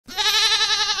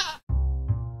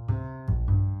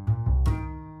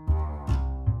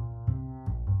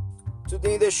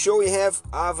Today in the show we have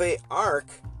Aave Arc,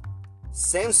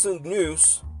 Samsung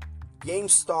news,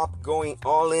 GameStop going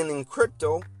all in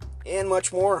crypto, and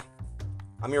much more.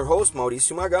 I'm your host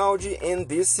Mauricio Magaldi, and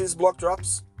this is Block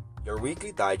Drops, your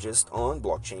weekly digest on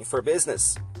blockchain for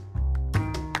business.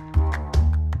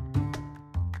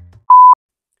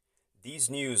 These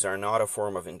news are not a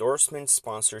form of endorsement,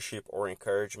 sponsorship, or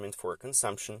encouragement for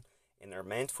consumption and are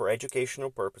meant for educational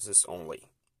purposes only.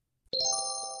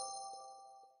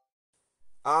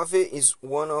 Aave is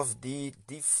one of the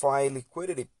DeFi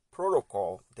liquidity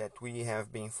protocol that we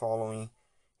have been following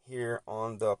here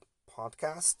on the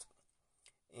podcast.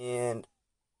 And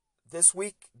this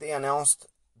week they announced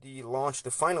the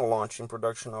final launch in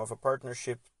production of a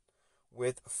partnership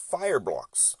with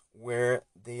Fireblocks, where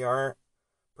they are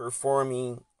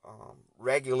performing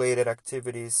regulated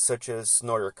activities such as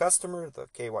Know Your Customer, the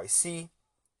KYC,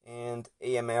 and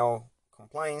AML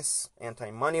compliance,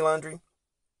 anti-money laundering.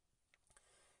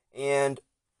 And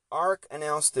Arc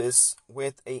announced this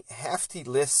with a hefty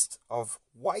list of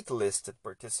whitelisted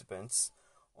participants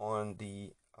on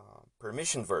the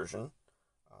permission version,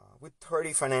 with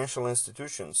 30 financial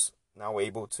institutions now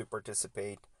able to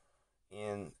participate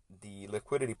in the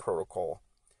liquidity protocol.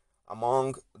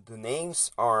 Among the names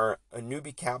are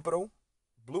Anubi Capital,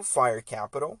 Bluefire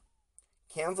Capital,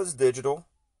 Canvas Digital,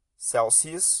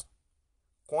 Celsius,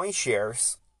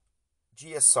 CoinShares,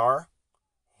 GSR,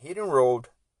 Hidden Road,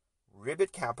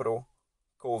 Ribbit Capital,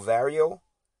 Covario,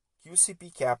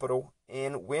 QCP Capital,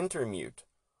 and Wintermute.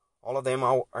 All of them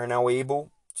are now able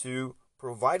to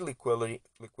provide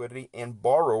liquidity and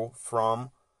borrow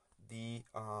from the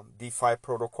DeFi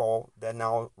protocol that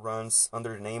now runs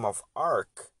under the name of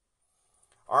Arc.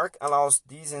 Arc allows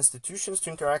these institutions to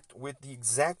interact with the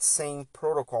exact same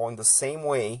protocol in the same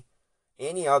way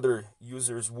any other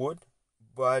users would,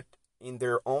 but in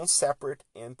their own separate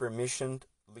and permissioned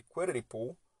liquidity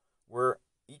pool, where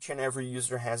each and every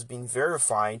user has been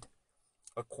verified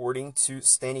according to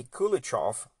Stani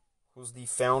Kulichov, who's the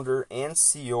founder and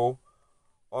CEO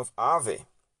of Aave.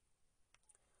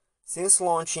 Since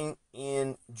launching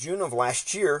in June of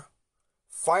last year,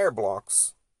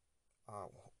 Fireblocks,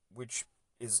 which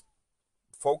is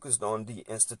focused on the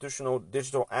institutional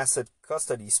digital asset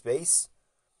custody space,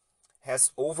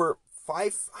 has over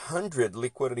 500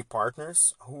 liquidity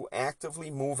partners who actively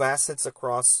move assets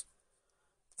across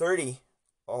 30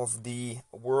 of the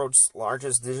world's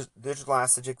largest digital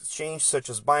asset exchange, such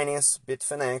as Binance,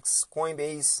 Bitfinex,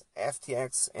 Coinbase,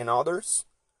 FTX, and others,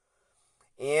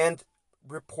 and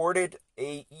reported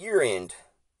a year-end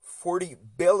 $40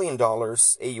 billion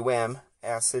AUM,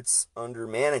 assets under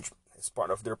management, as part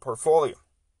of their portfolio.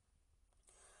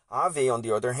 Aave, on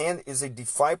the other hand, is a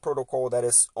DeFi protocol that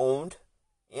is owned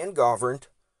and governed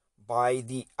by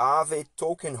the Aave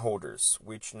token holders,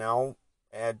 which now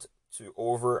add to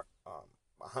over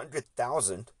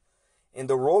 100,000. And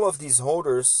the role of these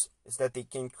holders is that they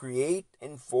can create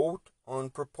and vote on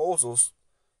proposals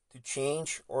to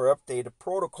change or update a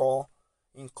protocol,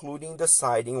 including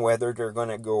deciding whether they're going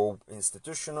to go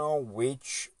institutional,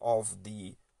 which of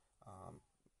the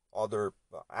other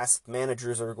asset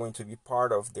managers are going to be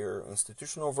part of their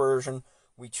institutional version,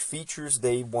 which features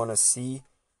they want to see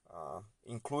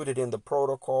included in the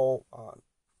protocol,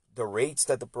 the rates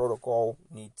that the protocol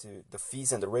the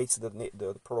fees and the rates that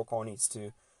the protocol needs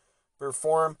to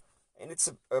perform. And it's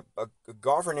a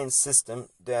governance system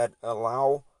that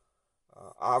allow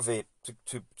Aave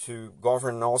to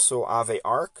govern also Aave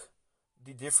Arc.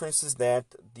 The difference is that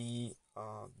the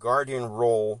guardian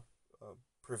role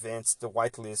prevents the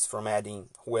whitelist from adding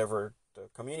whoever the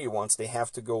community wants. They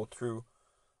have to go through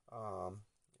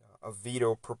a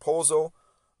veto proposal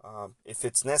if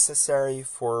it's necessary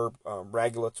for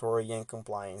regulatory and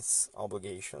compliance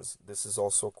obligations. This is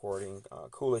also according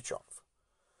Kulichov.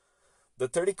 The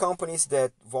 30 companies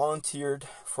that volunteered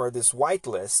for this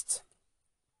whitelist,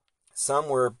 some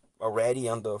were already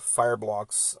on the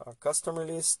Fireblocks customer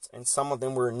list, and some of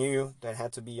them were new that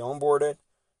had to be onboarded,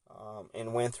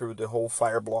 and went through the whole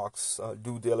Fireblocks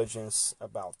due diligence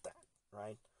about that,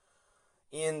 right?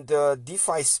 In the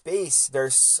DeFi space,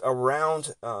 there's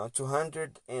around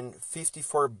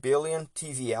 254 billion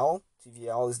TVL.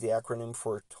 TVL is the acronym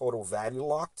for total value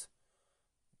locked,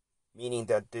 meaning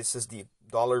that this is the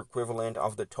dollar equivalent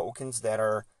of the tokens that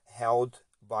are held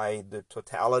by the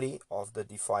totality of the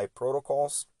DeFi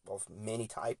protocols of many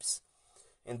types.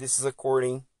 And this is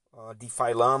according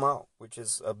DeFi Llama, which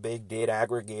is a big data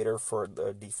aggregator for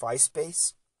the DeFi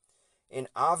space. And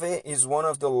Aave is one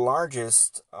of the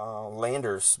largest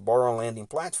lenders, borrow lending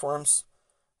platforms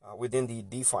within the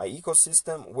DeFi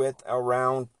ecosystem, with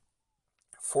around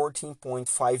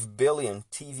 14.5 billion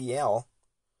TVL,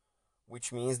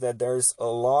 which means that there's a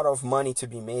lot of money to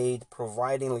be made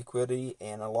providing liquidity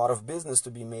and a lot of business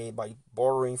to be made by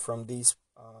borrowing from these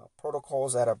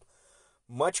protocols at a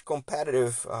much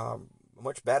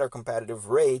better competitive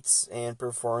rates and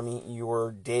performing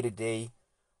your day-to-day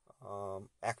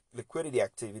liquidity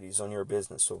activities on your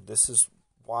business. So this is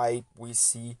why we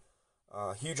see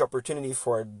a huge opportunity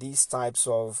for these types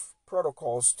of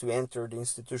protocols to enter the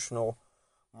institutional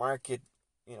market,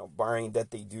 barring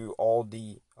that they do all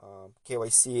the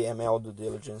KYC, ML due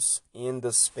diligence in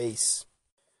the space.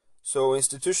 So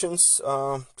institutions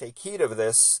take heed of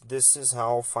this. This is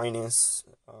how finance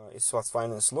is what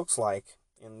finance looks like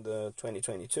in the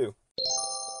 2022.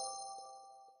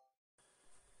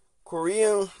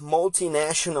 Korean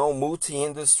multinational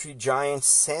multi-industry giant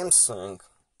Samsung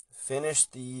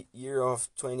finished the year of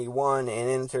 21 and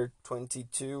entered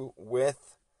 22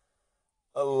 with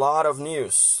a lot of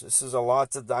news. This is a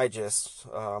lot to digest,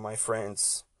 my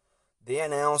friends. They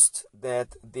announced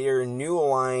that their new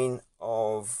line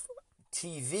of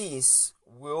TVs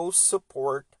will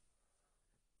support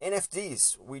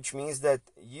NFTs, which means that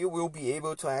you will be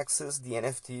able to access the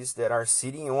NFTs that are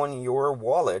sitting on your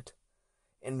wallet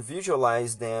and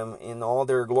visualize them in all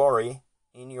their glory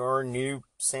in your new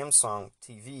Samsung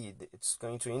TV. It's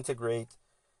going to integrate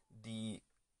the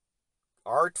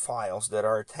art files that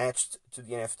are attached to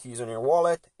the NFTs on your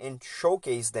wallet and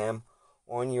showcase them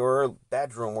on your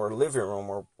bedroom or living room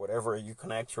or whatever you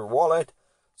connect your wallet,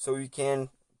 so you can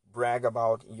brag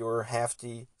about your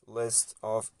hefty list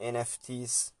of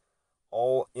NFTs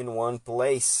all in one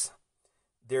place.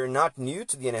 They're not new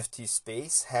to the NFT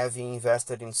space, having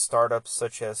invested in startups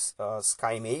such as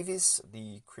Sky Mavis,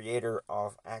 the creator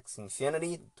of Axie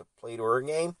Infinity, the play-to-earn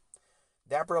game,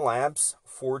 Dapper Labs,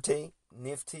 Forte,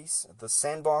 Nifty's, The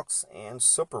Sandbox, and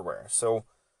Superware. So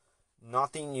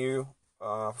nothing new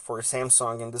for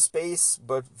Samsung in the space,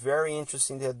 but very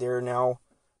interesting that they're now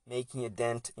making a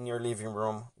dent in your living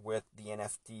room with the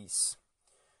NFTs.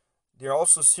 They're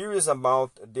also serious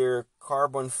about their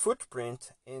carbon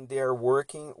footprint, and they're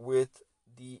working with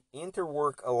the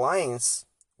Interwork Alliance,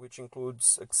 which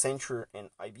includes Accenture and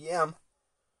IBM,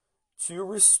 to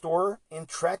restore and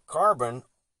track carbon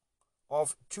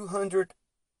of 200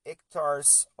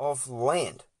 hectares of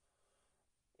land.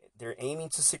 They're aiming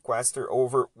to sequester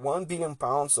over 1 billion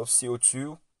pounds of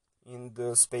CO2 in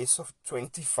the space of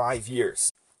 25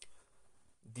 years.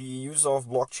 The use of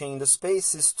blockchain in the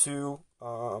space is to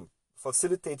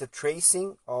facilitate the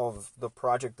tracing of the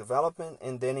project development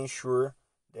and then ensure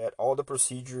that all the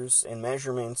procedures and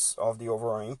measurements of the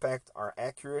overall impact are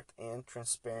accurate and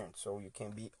transparent. So you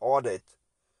can be audited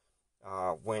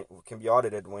when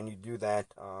you do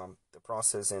that, the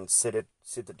process, and sit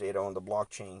the data on the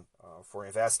blockchain for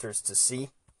investors to see.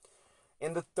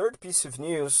 And the third piece of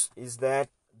news is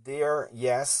that they are,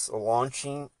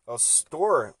 launching a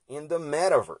store in the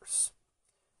metaverse.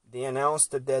 They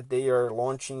announced that they are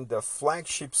launching the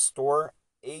flagship store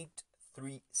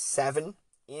 837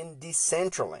 in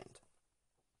Decentraland.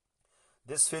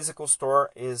 This physical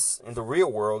store is in the real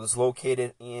world, is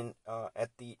located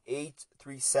at the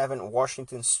 837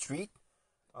 Washington Street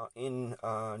in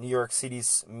New York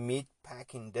City's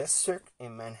Meatpacking District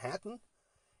in Manhattan.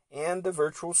 And the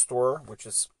virtual store, which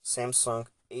is Samsung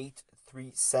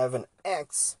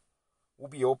 837X, will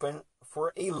be open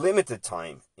for a limited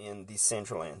time in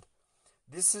Decentraland.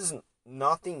 This is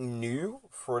nothing new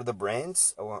for the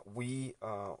brands. We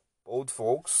old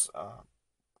folks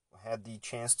had the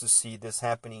chance to see this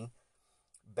happening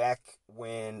back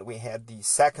when we had the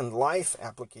Second Life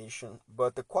application,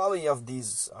 but the quality of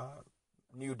these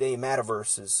new day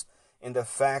metaverses and the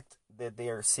fact that they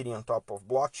are sitting on top of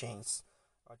blockchains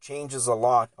changes a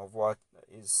lot of what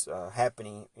is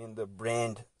happening in the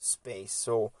brand space.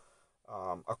 So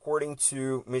according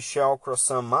to Michelle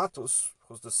Croissant Matos,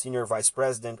 who's the Senior Vice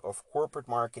President of Corporate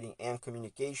Marketing and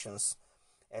Communications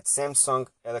at Samsung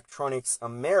Electronics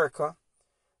America,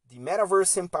 the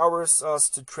metaverse empowers us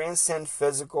to transcend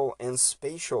physical and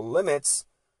spatial limits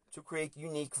to create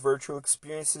unique virtual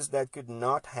experiences that could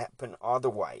not happen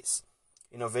otherwise.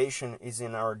 Innovation is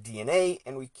in our DNA,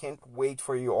 and we can't wait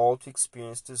for you all to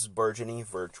experience this burgeoning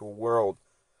virtual world.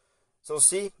 So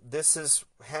see, this is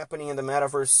happening in the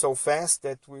metaverse so fast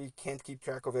that we can't keep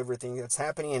track of everything that's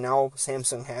happening, and now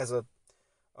Samsung has a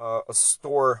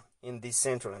store in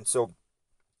Decentraland. So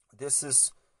this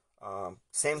is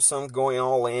Samsung going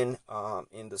all in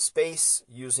the space,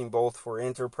 using both for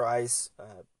enterprise,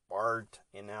 art,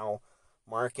 and now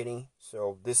marketing.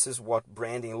 So this is what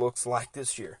branding looks like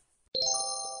this year.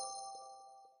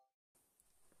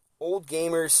 Old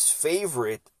gamers'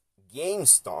 favorite,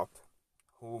 GameStop,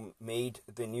 who made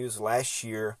the news last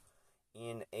year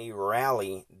in a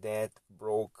rally that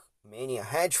broke many a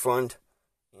hedge fund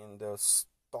in the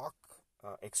stock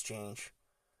exchange,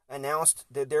 announced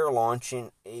that they're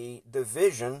launching a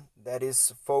division that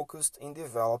is focused in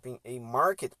developing a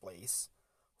marketplace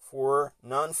for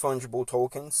non-fungible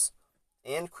tokens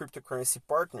and cryptocurrency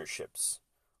partnerships,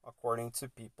 according to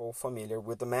people familiar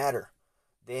with the matter.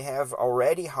 They have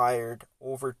already hired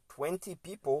over 20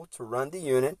 people to run the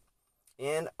unit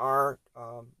and are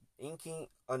inking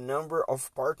a number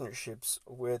of partnerships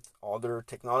with other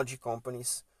technology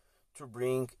companies to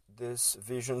bring this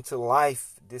vision to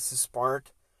life. This is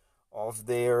part of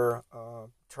their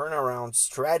turnaround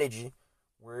strategy,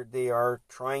 where they are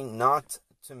trying not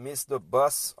to miss the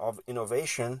bus of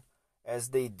innovation as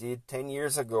they did 10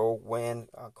 years ago when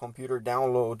computer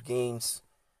download games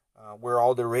were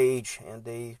all the rage, and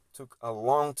they took a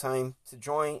long time to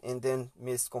join and then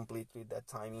missed completely that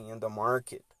timing in the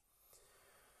market.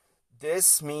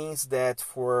 This means that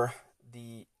for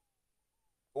the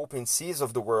OpenSeas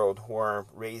of the world, who are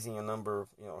raising a number,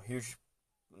 huge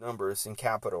numbers in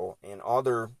capital, and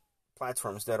other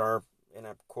platforms that are, in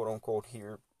a quote-unquote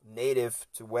here, native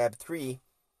to Web3,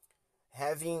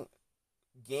 having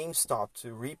GameStop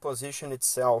to reposition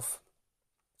itself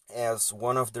as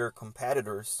one of their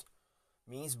competitors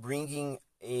means bringing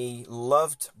a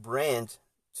loved brand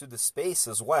to the space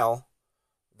as well.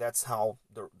 That's how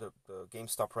the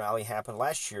GameStop rally happened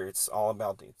last year. It's all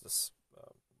about this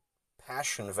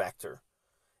passion vector.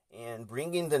 And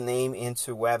bringing the name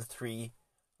into Web3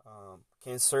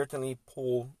 can certainly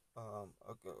pull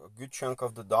a good chunk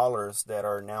of the dollars that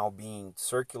are now being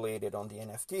circulated on the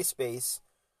NFT space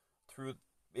through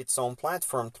its own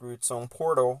platform, through its own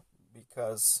portal,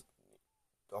 because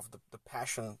of the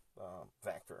passion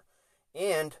vector.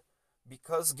 And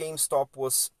because GameStop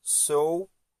was so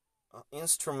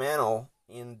instrumental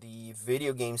in the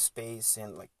video game space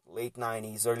in like late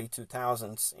 90s, early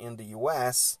 2000s in the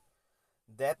US,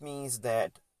 that means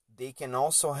that they can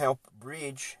also help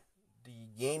bridge the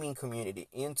gaming community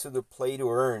into the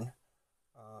play-to-earn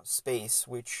space,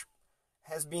 which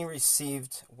has been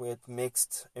received with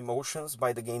mixed emotions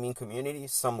by the gaming community.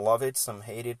 Some love it, some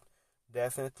hate it,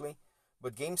 definitely.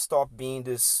 But GameStop, being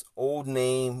this old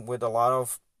name with a lot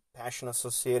of passion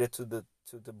associated to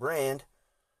the brand,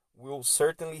 will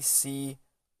certainly see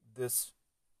this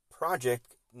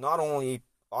project not only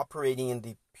operating in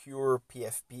the pure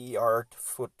PFP, art,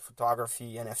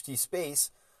 photography, NFT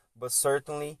space, but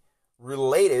certainly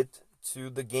related to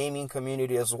the gaming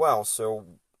community as well. So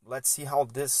let's see how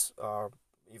this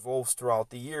evolves throughout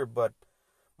the year. But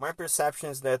my perception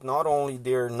is that not only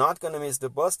they're not going to miss the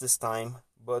bus this time,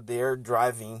 but they're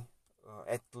driving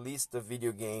at least the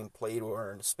video game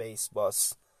play-to-earn space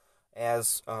bus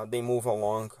as they move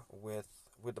along with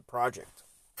the project.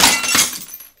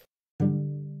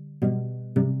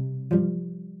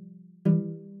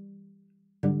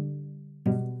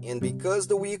 And because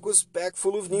the week was packed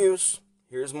full of news,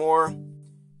 here's more.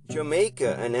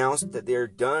 Jamaica announced that they're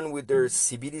done with their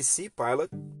CBDC pilot.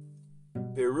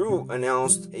 Peru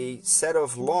announced a set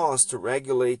of laws to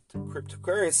regulate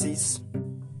cryptocurrencies.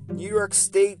 New York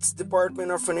State's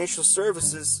Department of Financial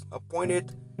Services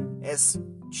appointed as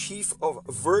Chief of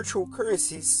Virtual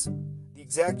Currencies the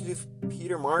executive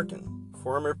Peter Martin,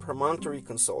 former Promontory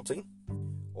Consulting.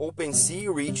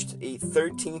 OpenSea reached a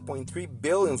 $13.3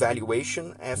 billion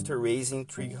valuation after raising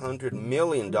 $300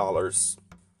 million.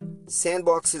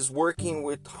 Sandbox is working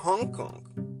with Hong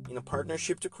Kong in a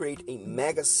partnership to create a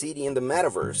mega city in the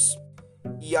metaverse.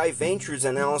 EI Ventures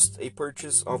announced a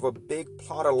purchase of a big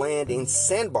plot of land in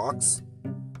Sandbox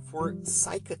for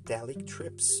psychedelic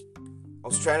trips.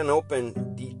 Australian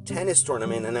Open, the tennis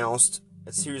tournament, announced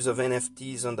a series of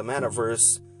NFTs on the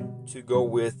metaverse to go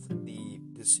with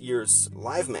this year's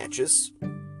live matches.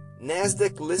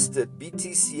 Nasdaq listed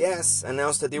BTCS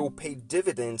announced that they will pay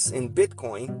dividends in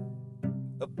Bitcoin,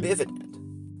 a dividend.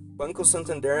 Banco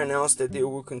Santander announced that they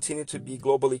will continue to be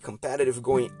globally competitive,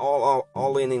 going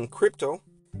all in crypto.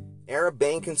 Arab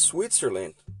Bank in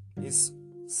Switzerland is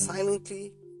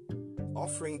silently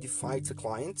offering DeFi to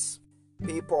clients.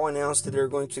 PayPal announced that they're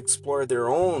going to explore their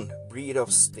own breed of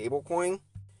stablecoin.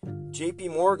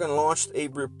 JP Morgan launched a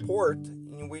report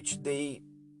in which they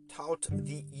tout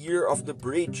the year of the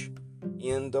bridge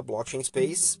in the blockchain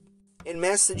space. And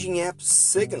messaging app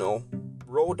Signal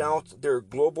rolled out their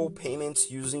global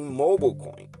payments using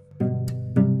MobileCoin.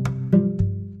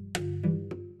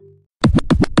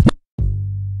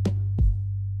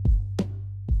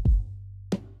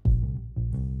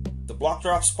 The Block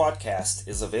Drops podcast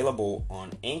is available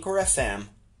on Anchor FM,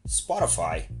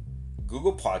 Spotify,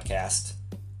 Google Podcast,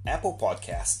 Apple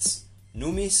Podcasts,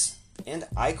 Numis, and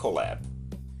iColab.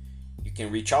 You You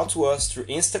can reach out to us through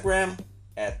Instagram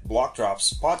at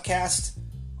BlockDropsPodcast,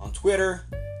 on Twitter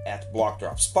at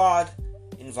BlockDropsPod,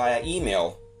 and via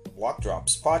email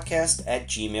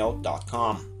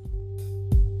blockdropspodcast@gmail.com.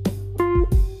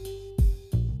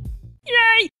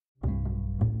 Yay!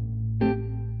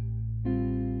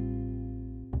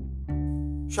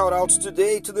 Shoutouts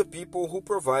today to the people who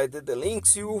provided the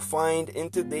links you will find in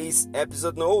today's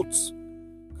episode notes: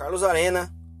 Carlos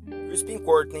Arena, Crispin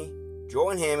Courtney,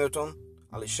 Joan Hamilton,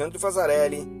 Alexandre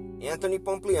Fazzarelli, Anthony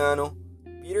Pompliano,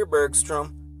 Peter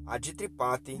Bergstrom, Adi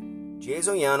Tripathi,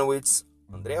 Jason Janowitz,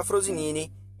 Andrea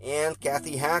Frosinini, and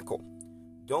Kathy Hackle.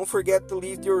 Don't forget to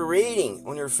leave your rating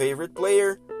on your favorite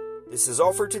player. This is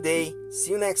all for today.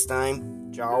 See you next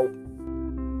time. Ciao.